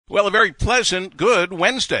Well, a very pleasant, good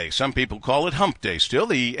Wednesday. Some people call it hump day still,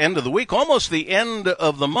 the end of the week, almost the end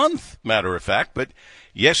of the month, matter of fact. But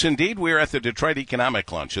yes, indeed, we're at the Detroit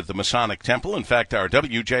Economic Lunch at the Masonic Temple. In fact, our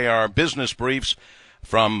WJR business briefs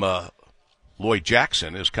from Lloyd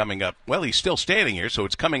Jackson is coming up. Well, he's still standing here, so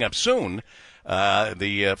it's coming up soon. From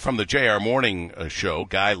the JR Morning Show,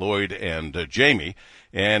 Guy, Lloyd, and Jamie.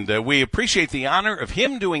 And we appreciate the honor of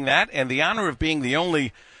him doing that and the honor of being the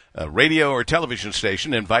only radio or television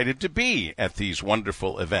station invited to be at these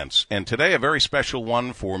wonderful events. And today, a very special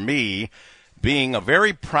one for me, being a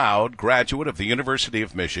very proud graduate of the University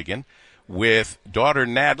of Michigan with daughter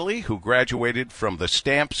Natalie, who graduated from the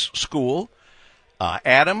Stamps School,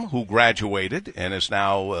 Adam, who graduated and is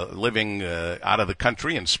now living out of the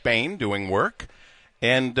country in Spain doing work,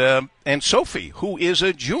 and Sophie, who is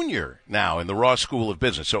a junior now in the Ross School of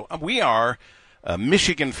Business. So we are a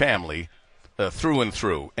Michigan family through and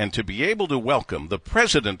through, and to be able to welcome the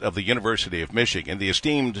president of the University of Michigan, the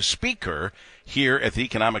esteemed speaker here at the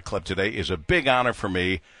Economic Club today, is a big honor for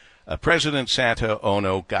me. President Santa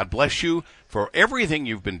Ono, God bless you for everything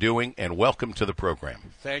you've been doing, and welcome to the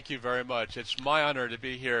program. Thank you very much. It's my honor to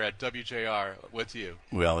be here at WJR with you.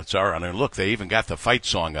 Well, it's our honor. Look, they even got the fight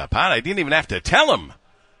song up. I didn't even have to tell them.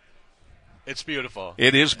 It's beautiful.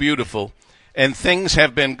 It is beautiful. And things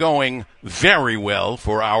have been going very well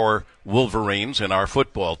for our Wolverines and our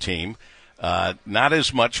football team. Not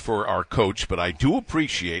as much for our coach, but I do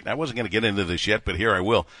appreciate, and I wasn't going to get into this yet, but here I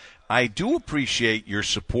will. I do appreciate your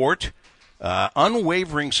support,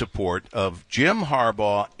 unwavering support of Jim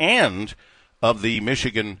Harbaugh and of the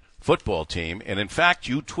Michigan football team. And in fact,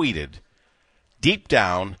 you tweeted, deep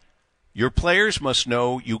down, your players must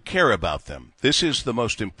know you care about them. This is the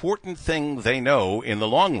most important thing they know in the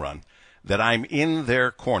long run, that I'm in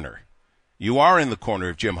their corner. You are in the corner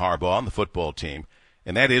of Jim Harbaugh and the football team,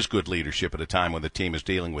 and that is good leadership at a time when the team is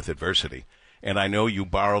dealing with adversity. And I know you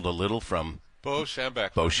borrowed a little from Bo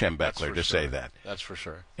Schembechler to say that. That's for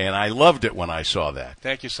sure. And I loved it when I saw that.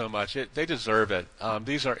 Thank you so much. They deserve it.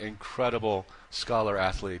 These are incredible scholar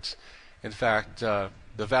athletes. In fact, the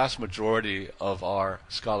vast majority of our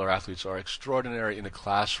scholar athletes are extraordinary in the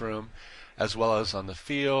classroom, as well as on the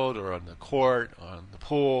field or on the court or on the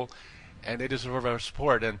pool, and they deserve our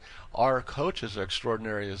support. And our coaches are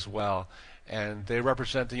extraordinary as well, and they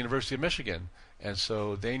represent the University of Michigan. And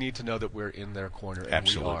so they need to know that we're in their corner, and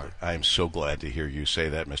Absolutely. We are. I'm so glad to hear you say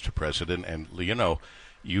that, Mr. President. And, you know,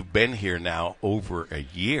 you've been here now over a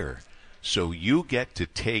year, so you get to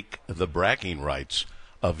take the bragging rights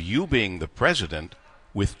of you being the president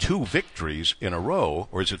with 2 victories in a row,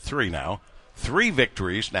 or is it 3 now? 3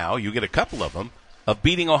 victories now, you get a couple of them, of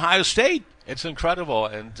beating Ohio State. It's incredible,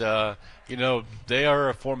 and they are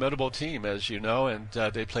a formidable team, as you know, and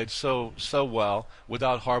they played so well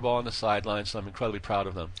without Harbaugh on the sidelines, so I'm incredibly proud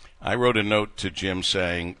of them. I wrote a note to Jim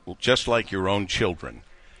saying, well, just like your own children,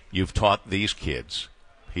 you've taught these kids,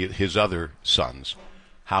 his other sons,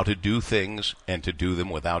 how to do things and to do them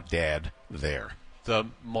without Dad there. The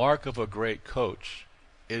mark of a great coach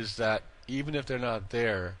is that even if they're not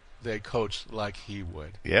there, they coach like he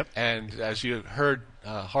would. Yep. And as you heard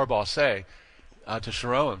Harbaugh say to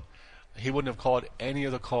Sharon, he wouldn't have called any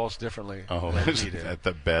of the calls differently than he did. At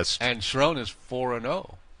the best. And Sharon is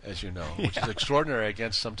 4-0, as you know, which is extraordinary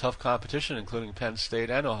against some tough competition, including Penn State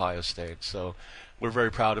and Ohio State. So we're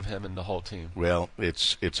very proud of him and the whole team. Well,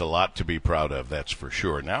 it's a lot to be proud of, that's for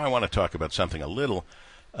sure. Now I want to talk about something a little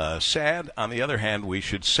sad. On the other hand, we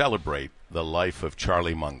should celebrate the life of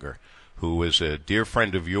Charlie Munger, who is a dear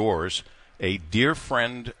friend of yours, a dear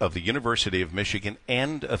friend of the University of Michigan,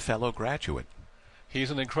 and a fellow graduate.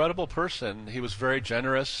 He's an incredible person. He was very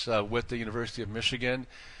generous with the University of Michigan.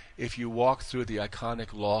 If you walk through the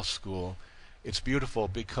iconic law school, it's beautiful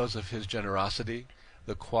because of his generosity.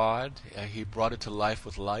 The quad, he brought it to life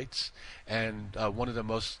with lights, and one of the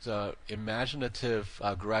most imaginative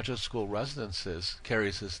graduate school residences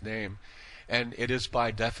carries his name, and it is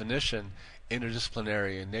by definition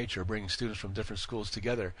interdisciplinary in nature, bringing students from different schools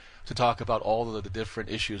together to talk about all of the different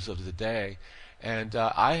issues of the day. And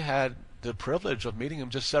I had the privilege of meeting him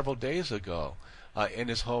just several days ago in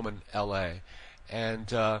his home in L.A.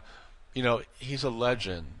 And, he's a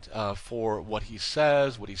legend for what he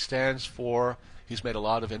says, what he stands for. He's made a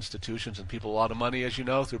lot of institutions and people a lot of money, as you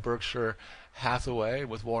know, through Berkshire Hathaway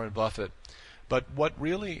with Warren Buffett. But what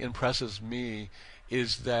really impresses me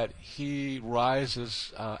is that he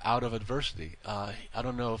rises out of adversity. I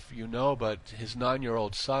don't know if you know, but his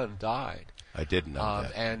 9-year-old son died. I didn't know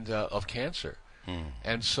that. And of cancer.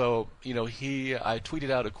 And so, I tweeted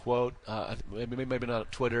out a quote, maybe not on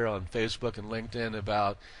Twitter, on Facebook and LinkedIn,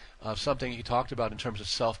 about something he talked about in terms of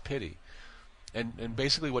self-pity. And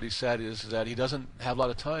basically what he said is that he doesn't have a lot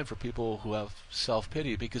of time for people who have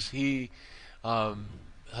self-pity, because he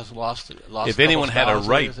has lost if anyone had a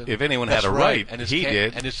right, and his he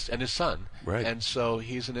did, and his son, right. And so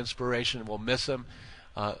he's an inspiration. We'll miss him.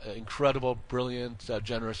 Incredible, brilliant,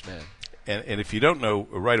 generous man. And if you don't know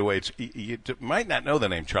right away, you might not know the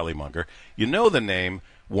name Charlie Munger. You know the name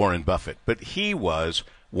Warren Buffett, but he was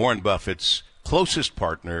Warren Buffett's closest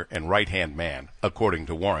partner and right-hand man, according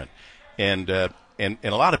to Warren. And a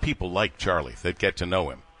lot of people like Charlie that get to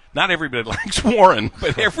know him. Not everybody likes Warren,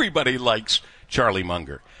 but everybody likes Charlie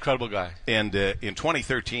Munger. Incredible guy. And in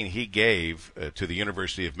 2013, he gave to the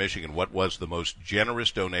University of Michigan what was the most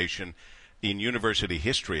generous donation in university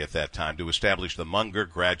history at that time, to establish the Munger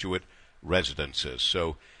Graduate Residences.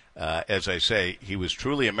 So, as I say, he was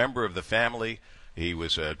truly a member of the family. He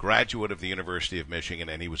was a graduate of the University of Michigan,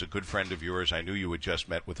 and he was a good friend of yours. I knew you had just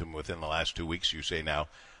met with him within the last 2 weeks, you say now,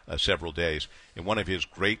 several days. And one of his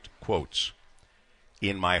great quotes,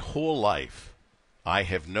 "In my whole life, I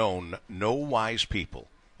have known no wise people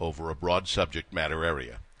over a broad subject matter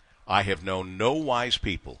area. I have known no wise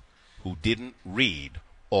people who didn't read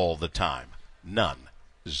all the time. None.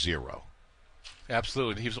 Zero."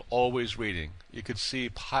 Absolutely. He was always reading. You could see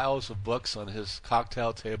piles of books on his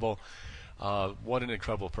cocktail table. What an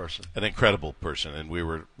incredible person. An incredible person. And we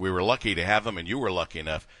were lucky to have him, and you were lucky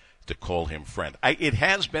enough to call him friend. It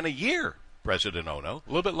has been a year, President Ono. A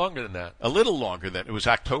little bit longer than that. A little longer than it was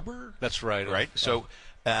October? That's right. Right. So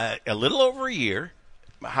a little over a year.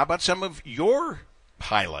 How about some of your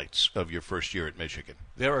highlights of your first year at Michigan?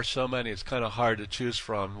 There are so many. It's kind of hard to choose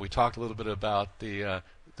from. We talked a little bit about the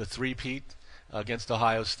three-peat against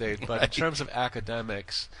Ohio State, but in terms of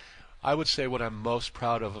academics, I would say what I'm most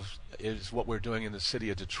proud of is what we're doing in the city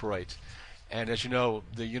of Detroit. And as you know,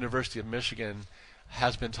 the University of Michigan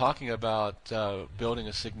has been talking about building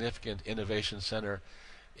a significant innovation center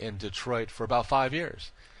in Detroit for about 5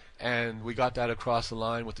 years. And we got that across the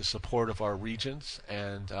line with the support of our regents,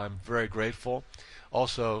 and I'm very grateful.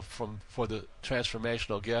 Also for the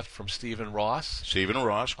transformational gift from Stephen Ross.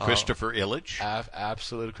 Christopher Illich.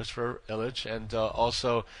 Absolutely, Christopher Illich. And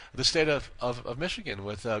also the state of Michigan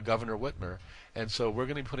with Governor Whitmer. And so we're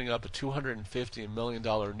going to be putting up a $250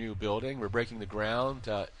 million new building. We're breaking the ground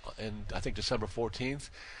in, I think, December 14th.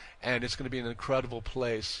 And it's going to be an incredible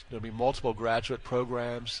place. There'll be multiple graduate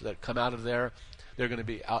programs that come out of there. There's going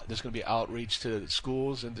to be outreach to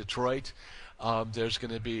schools in Detroit. There's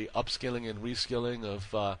going to be upskilling and reskilling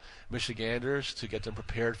of Michiganders to get them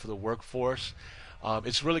prepared for the workforce.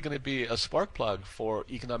 It's really going to be a spark plug for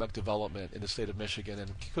economic development in the state of Michigan,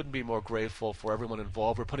 and couldn't be more grateful for everyone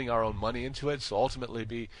involved. We're putting our own money into it, so ultimately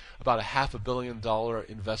be about a $500 million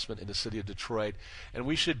investment in the city of Detroit. And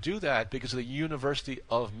we should do that because the University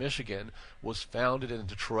of Michigan was founded in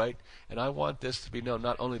Detroit, and I want this to be known,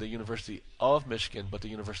 not only the University of Michigan, but the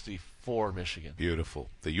University for Michigan. Beautiful.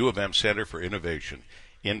 The U of M Center for Innovation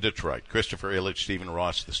in Detroit. Christopher Illich, Stephen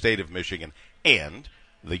Ross, the state of Michigan, and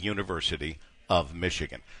the University of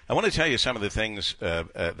Michigan. I want to tell you some of the things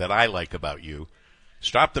that I like about you.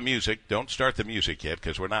 Stop the music. Don't start the music yet,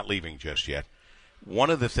 because we're not leaving just yet. One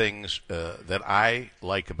of the things that I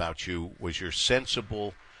like about you was your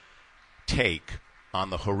sensible take on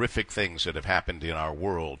the horrific things that have happened in our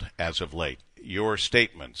world as of late. Your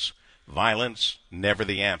statements, violence, never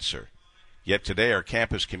the answer. Yet today our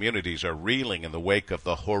campus communities are reeling in the wake of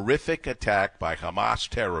the horrific attack by Hamas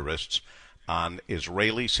terrorists on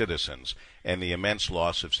Israeli citizens and the immense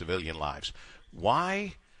loss of civilian lives.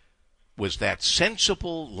 Why was that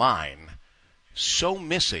sensible line so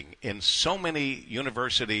missing in so many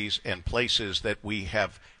universities and places that we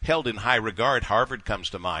have held in high regard? Harvard comes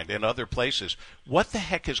to mind, and other places. What the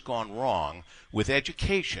heck has gone wrong with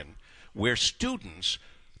education where students,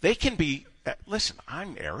 they can be, listen,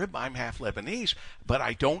 I'm Arab, I'm half Lebanese, but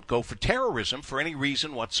I don't go for terrorism for any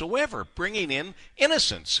reason whatsoever, bringing in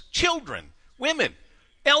innocents, children, women,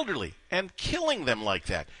 elderly, and killing them like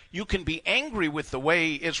that. You can be angry with the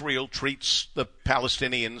way Israel treats the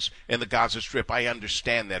Palestinians in the Gaza Strip. I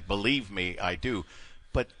understand that. Believe me, I do.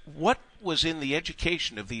 But what was in the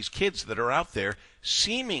education of these kids that are out there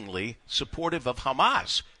seemingly supportive of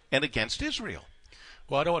Hamas and against Israel?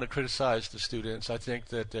 Well, I don't want to criticize the students. I think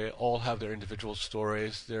that they all have their individual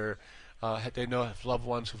stories. They know have loved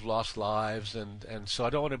ones who've lost lives, and so I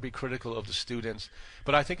don't want to be critical of the students.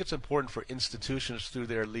 But I think it's important for institutions through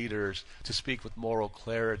their leaders to speak with moral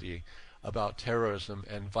clarity about terrorism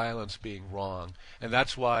and violence being wrong. And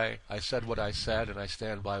that's why I said what I said, and I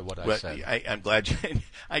stand by what I said. I'm glad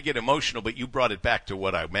I get emotional, but you brought it back to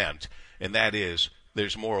what I meant, and that is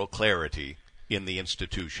there's moral clarity in the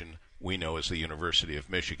institution we know as the University of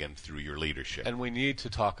Michigan through your leadership. And we need to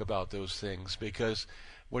talk about those things because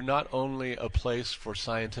we're not only a place for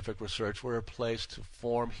scientific research, we're a place to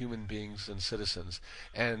form human beings and citizens.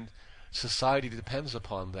 And society depends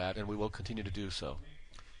upon that, and we will continue to do so.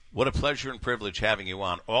 What a pleasure and privilege having you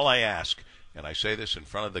on. All I ask, and I say this in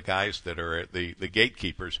front of the guys that are the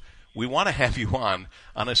gatekeepers, we want to have you on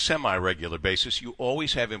a semi-regular basis. You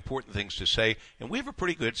always have important things to say, and we have a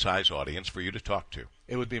pretty good-sized audience for you to talk to.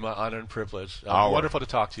 It would be my honor and privilege. Wonderful to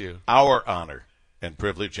talk to you. Our honor and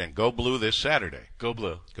privilege. And go Blue this Saturday. Go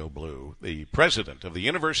Blue. Go Blue. The president of the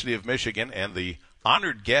University of Michigan and the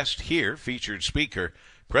honored guest here, featured speaker,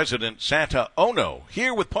 President Santa Ono,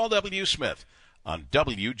 here with Paul W. Smith on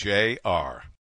WJR.